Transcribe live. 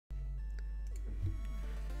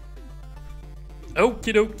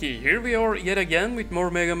Okie dokie, here we are yet again with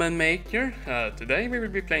more Mega Man Maker. Today we will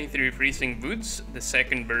be playing through Freezing Woods, the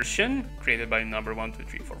second version, created by number 1, 2,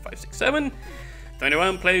 3, 4, 5, 6, 7.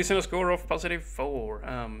 21 plays and a score of positive 4.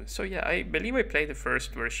 So yeah, I believe I played the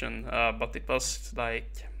first version, but it was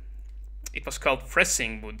like... It was called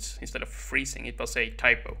Freezing Woods instead of Freezing, it was a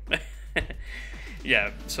typo.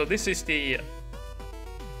 Yeah, so this is the...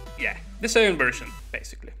 Yeah, the second version,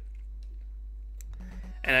 basically.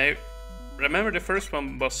 And I remember the first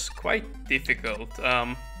one was quite difficult.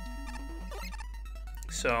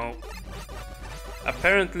 So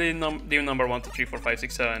apparently the number 1, 2, 3, 4, 5,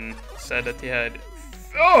 6, 7 said that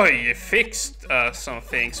he fixed some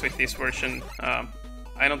things with this version.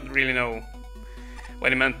 I don't really know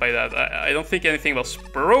what he meant by that. I don't think anything was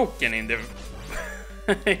broken in the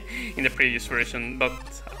in the previous version, but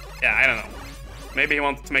yeah, I don't know. Maybe he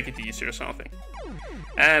wanted to make it easier or something.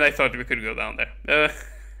 And I thought we could go down there.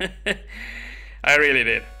 I really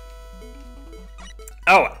did.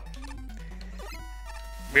 Oh well.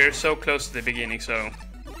 We're so close to the beginning, so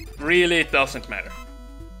really it doesn't matter.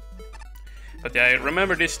 But yeah, I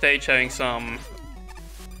remember this stage having some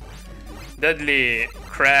deadly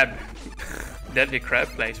crab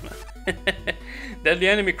placement. Deadly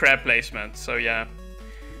enemy crab placement, so yeah.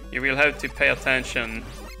 You will have to pay attention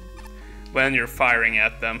when you're firing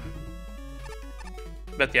at them.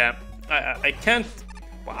 But yeah, I can't...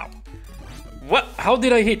 Wow. What? How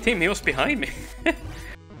did I hit him? He was behind me.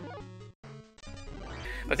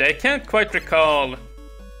 But I can't quite recall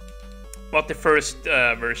what the first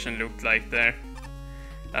version looked like there.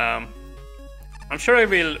 I'm sure I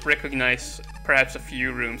will recognize perhaps a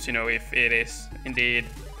few rooms, you know, if it is indeed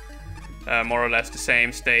more or less the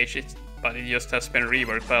same stage, but it just has been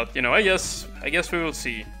reworked. But you know, I guess we will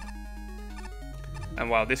see.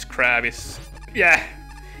 And wow, this crab is... Yeah!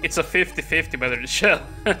 It's a 50-50 whether the shell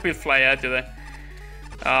will fly at you there.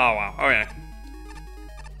 Oh wow, okay.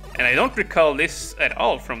 And I don't recall this at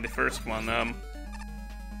all from the first one.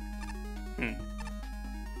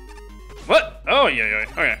 What? Oh yeah,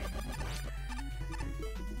 okay.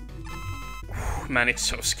 Man, it's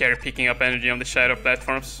so scary picking up energy on the shadow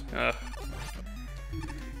platforms.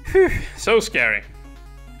 So scary.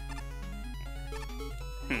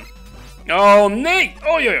 Oh, nay!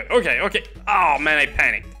 Oh, yeah, okay. Oh, man, I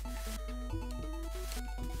panicked.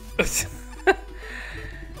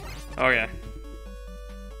 Okay.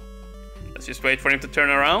 Let's just wait for him to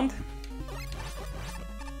turn around.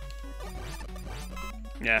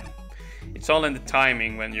 Yeah. It's all in the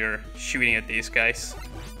timing when you're shooting at these guys.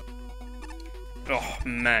 Oh,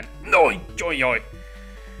 man. No, joy.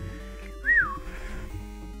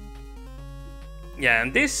 Yeah,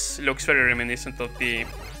 and this looks very reminiscent of the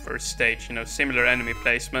first stage, you know, similar enemy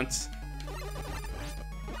placements.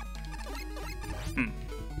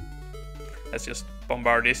 Let's just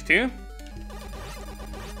bombard this too.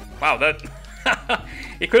 Wow, that...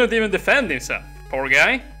 He couldn't even defend himself. Poor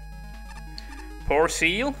guy. Poor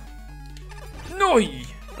seal. No!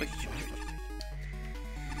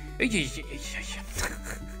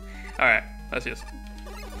 Alright, let's just...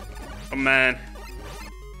 Oh man.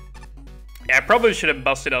 Yeah, I probably should have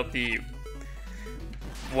busted out the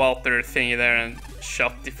water thingy there and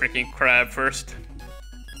shot the freaking crab first.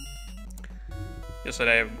 Just so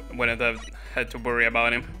that I wouldn't have had to worry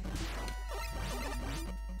about him.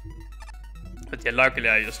 But yeah, luckily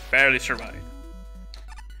I just barely survived.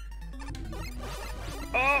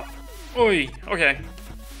 Oh! Oi! Okay.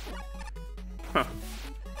 Huh.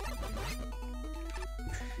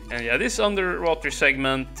 And yeah, this underwater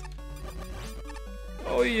segment...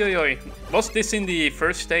 Oi. Was this in the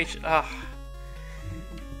first stage? I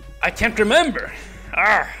can't remember.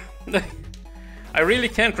 I really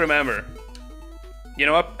can't remember. You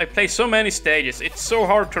know, I play so many stages. It's so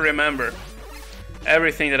hard to remember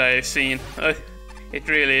everything that I've seen. It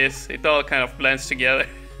really is. It all kind of blends together.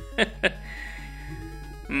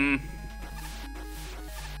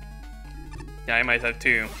 Yeah, I might have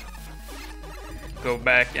to go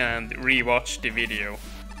back and rewatch the video.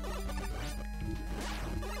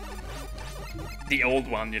 The old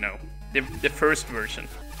one, you know, the first version.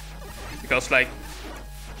 Because, like,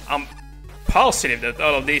 I'm positive that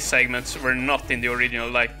all of these segments were not in the original.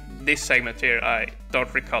 Like, this segment here, I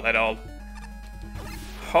don't recall at all.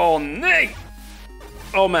 Oh, nay!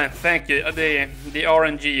 Oh, man, thank you. The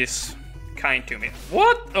RNG is kind to me.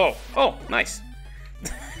 What? Oh, nice.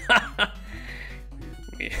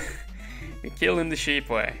 we killed him the sheep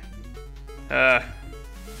way. Oh,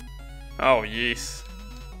 jeez.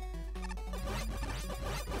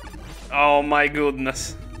 Oh my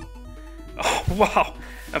goodness. Oh, wow.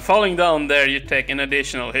 And falling down there, you take an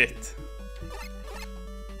additional hit.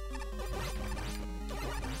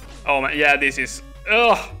 Oh man, yeah, this is...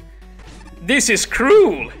 Ugh! This is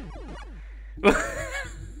cruel!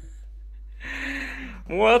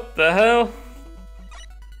 What the hell?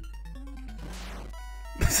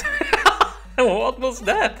 What was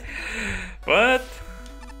that? What?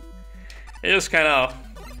 It just kind of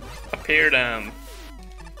appeared and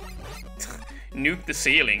nuked the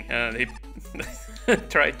ceiling. He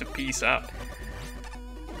tried to peace out.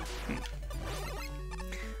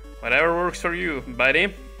 Whatever works for you,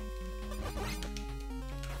 buddy.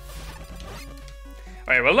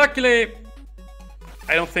 Alright, well luckily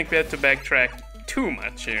I don't think we had to backtrack too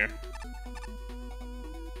much here.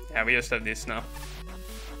 Yeah, we just have this now.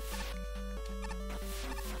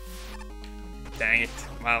 Dang it.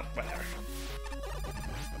 Well, whatever.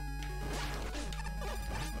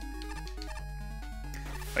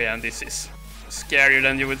 Oh yeah, and this is scarier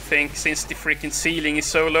than you would think since the freaking ceiling is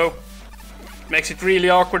so low. Makes it really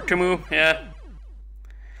awkward to move, yeah.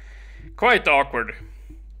 Quite awkward.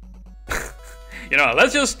 You know,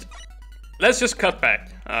 let's just cut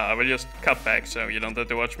back. We'll just cut back so you don't have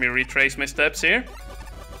to watch me retrace my steps here.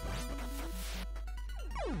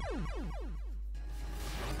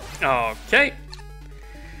 Okay.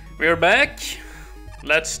 We're back.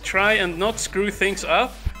 Let's try and not screw things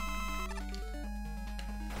up.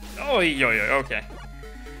 Oh, okay.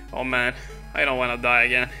 Oh man, I don't want to die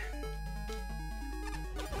again.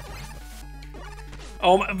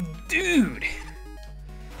 Oh my, dude.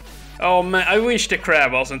 Oh man, I wish the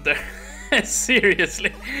crab wasn't there.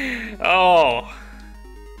 Seriously. Oh.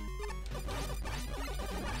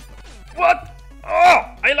 What?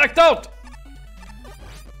 Oh, I lucked out.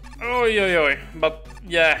 Oh, but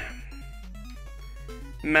yeah.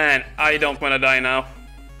 Man, I don't want to die now.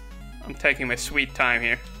 I'm taking my sweet time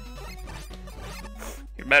here.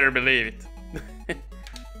 You better believe it.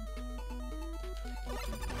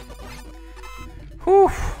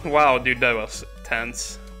 Whew. Wow, dude, that was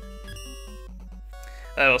tense.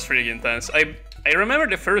 That was pretty intense. I remember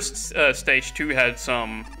the first stage 2 had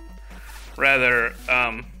some rather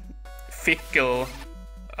fickle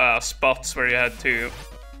spots where you had to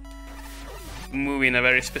move in a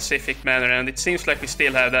very specific manner, and it seems like we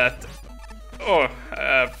still have that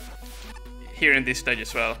here in this stage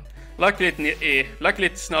as well. Luckily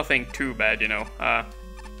it's nothing too bad, you know.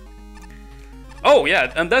 Oh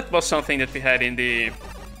yeah, and that was something that we had in the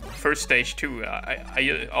first stage too.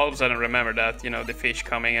 I all of a sudden remember that, you know, the fish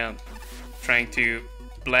coming and trying to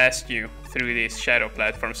blast you through these shadow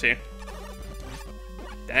platforms here.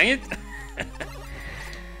 Dang it.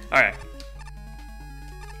 Alright.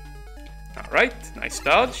 Alright, nice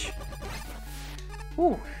dodge.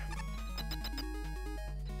 Ooh.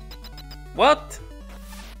 What?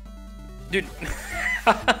 Dude.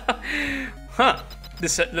 Huh.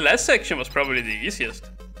 The last section was probably the easiest.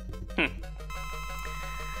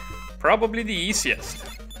 Probably the easiest.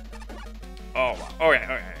 Oh, wow.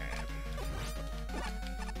 Okay.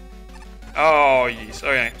 Oh, jeez.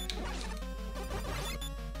 Okay.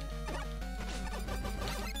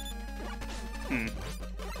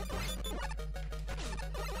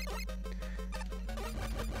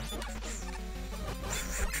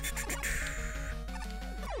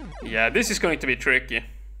 Yeah, this is going to be tricky.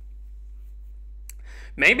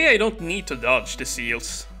 Maybe I don't need to dodge the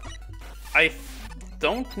seals. I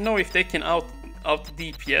don't know if they can out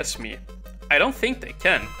DPS me. I don't think they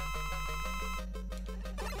can.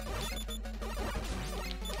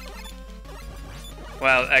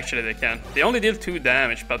 Well, actually they can. They only deal 2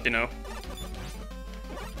 damage, but you know.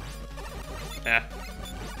 Yeah.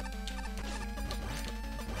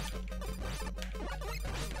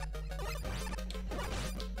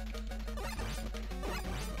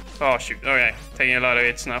 Oh shoot, okay, taking a lot of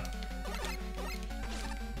hits now.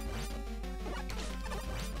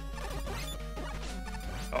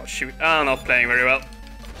 Oh shoot, I'm not playing very well.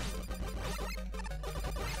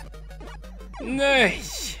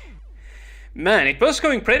 Nice! Man, it was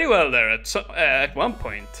going pretty well there at one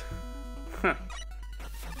point. Huh.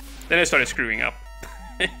 Then I started screwing up.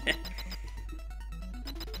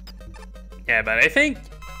 Yeah, but I think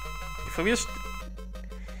if we just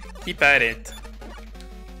keep at it,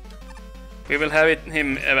 we will have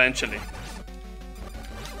him eventually.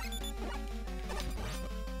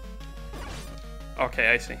 Okay,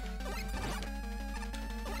 I see.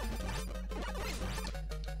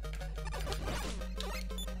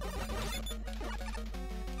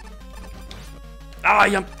 Ah, I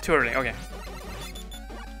jumped too early. Okay.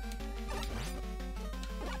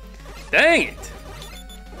 Dang it!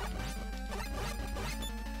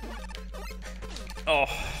 Oh.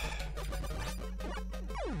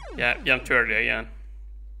 Yeah, jumped too early again.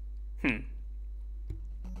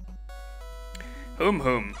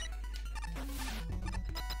 Hum.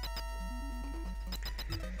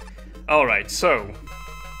 Alright, so...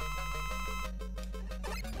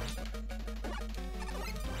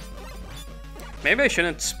 maybe I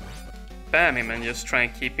shouldn't spam him and just try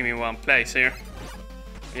and keep him in one place here.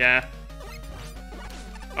 Yeah.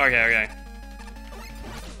 Okay.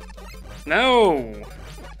 No!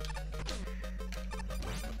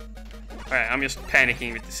 Alright, I'm just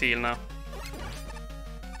panicking with the seal now.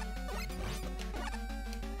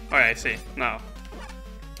 Alright, I see. No.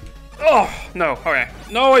 Oh, no. Alright.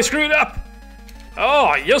 No, I screwed up!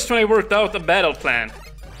 Oh, just when I worked out the battle plan.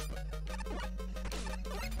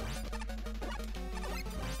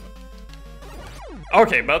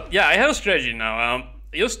 Okay, but yeah, I have a strategy now.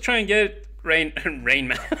 Just try and get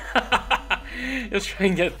Rainman. Just try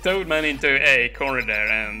and get Toadman into a corner there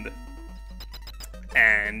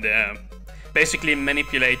and basically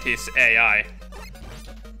manipulate his AI.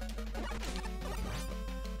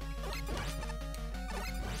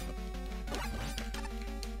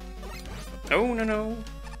 Oh, no.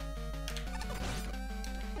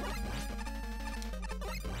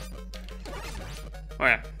 Oh,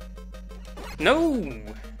 yeah. No!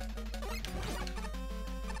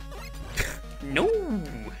 No!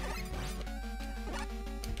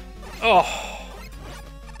 Oh!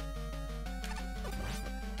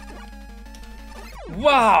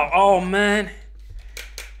 Wow! Oh, man!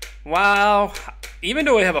 Wow! Even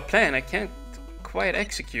though I have a plan, I can't quite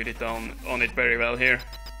execute it on it very well here.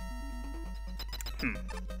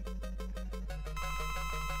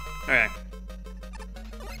 Okay.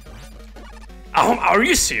 Oh, are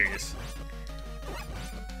you serious?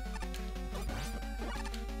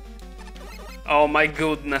 Oh my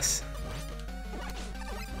goodness.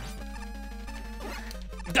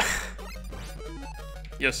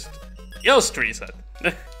 Just reset.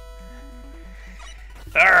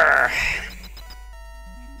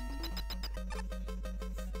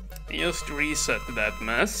 Just reset that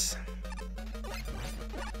mess.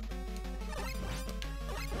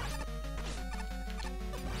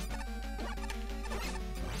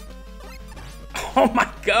 Oh my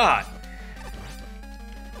god!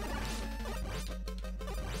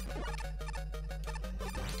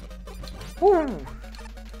 Woo!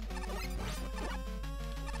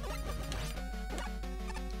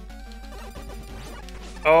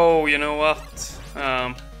 Oh, you know what?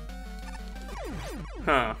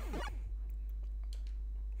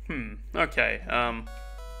 Okay,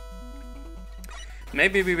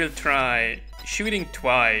 maybe we will try shooting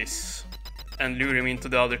twice and lure him into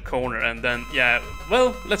the other corner, and then, yeah,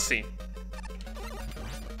 well, let's see.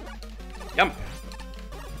 Jump!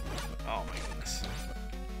 Oh my goodness.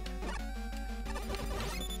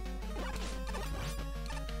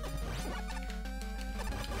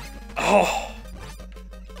 Oh!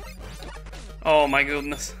 Oh my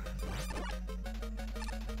goodness.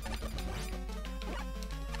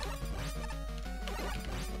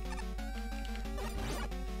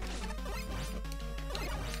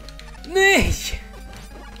 Nee!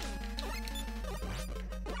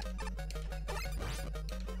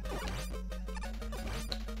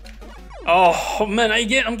 Oh man,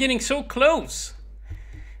 I'm getting so close.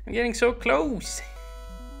 I'm getting so close.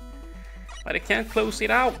 But I can't close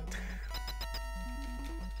it out.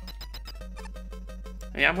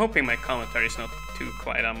 Yeah, I'm hoping my commentary is not too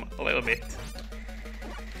quiet. I'm a little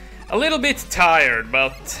bit tired,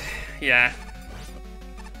 but yeah.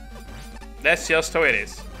 That's just how it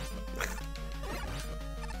is.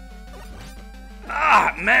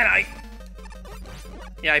 Ah, man,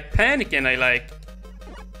 I panic and I like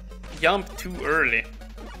jump too early.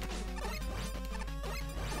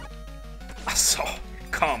 So,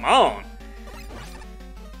 come on.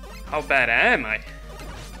 How bad am I?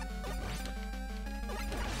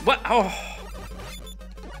 What? Oh.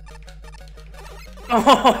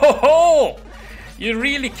 Oh, you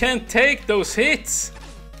really can't take those hits.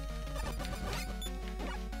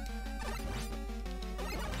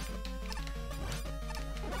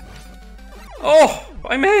 Oh,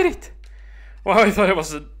 I made it! Wow, I thought it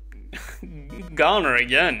was a goner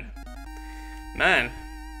again. Man,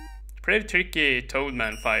 pretty tricky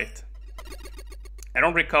Toadman fight. I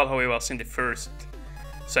don't recall how he was in the first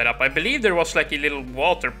setup. I believe there was like a little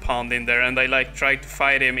water pond in there and I like tried to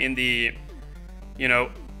fight him in the, you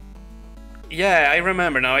know... Yeah, I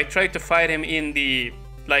remember now. I tried to fight him in the,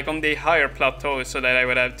 like on the higher plateau so that I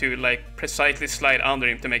would have to like precisely slide under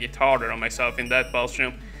him to make it harder on myself in that boss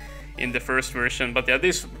room. In the first version, but yeah,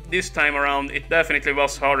 this time around it definitely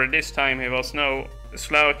was harder. This time he was no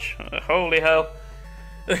slouch. Holy hell.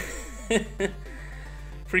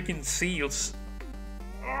 Freaking seals.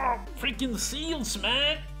 Oh, freaking seals,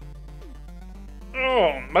 man.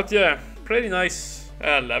 Oh, but yeah, pretty nice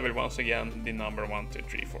level once again. The number 1, 2,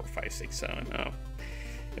 3, 4, 5, 6, 7.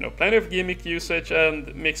 You know, plenty of gimmick usage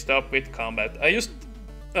and mixed up with combat. I used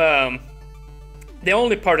the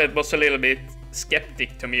only part that was a little bit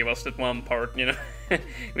skeptic to me was that one part, you know,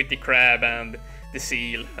 with the crab and the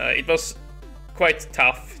seal. It was quite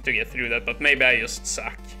tough to get through that, but maybe I just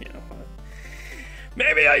suck, you know.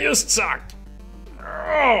 Maybe I just suck.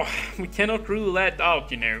 Oh, we cannot rule that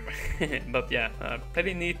out, you know. But yeah,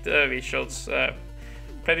 pretty neat visuals,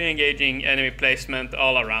 pretty engaging enemy placement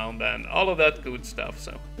all around, and all of that good stuff.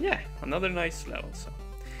 So yeah, another nice level. So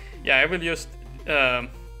yeah, I will just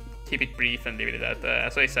keep it brief and leave it at that.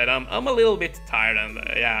 As I said, I'm a little bit tired, and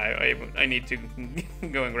yeah, I need to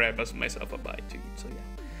go and grab myself a bite too. So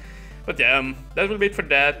yeah, but yeah, that will be it for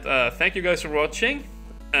that. Thank you guys for watching,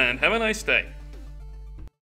 and have a nice day.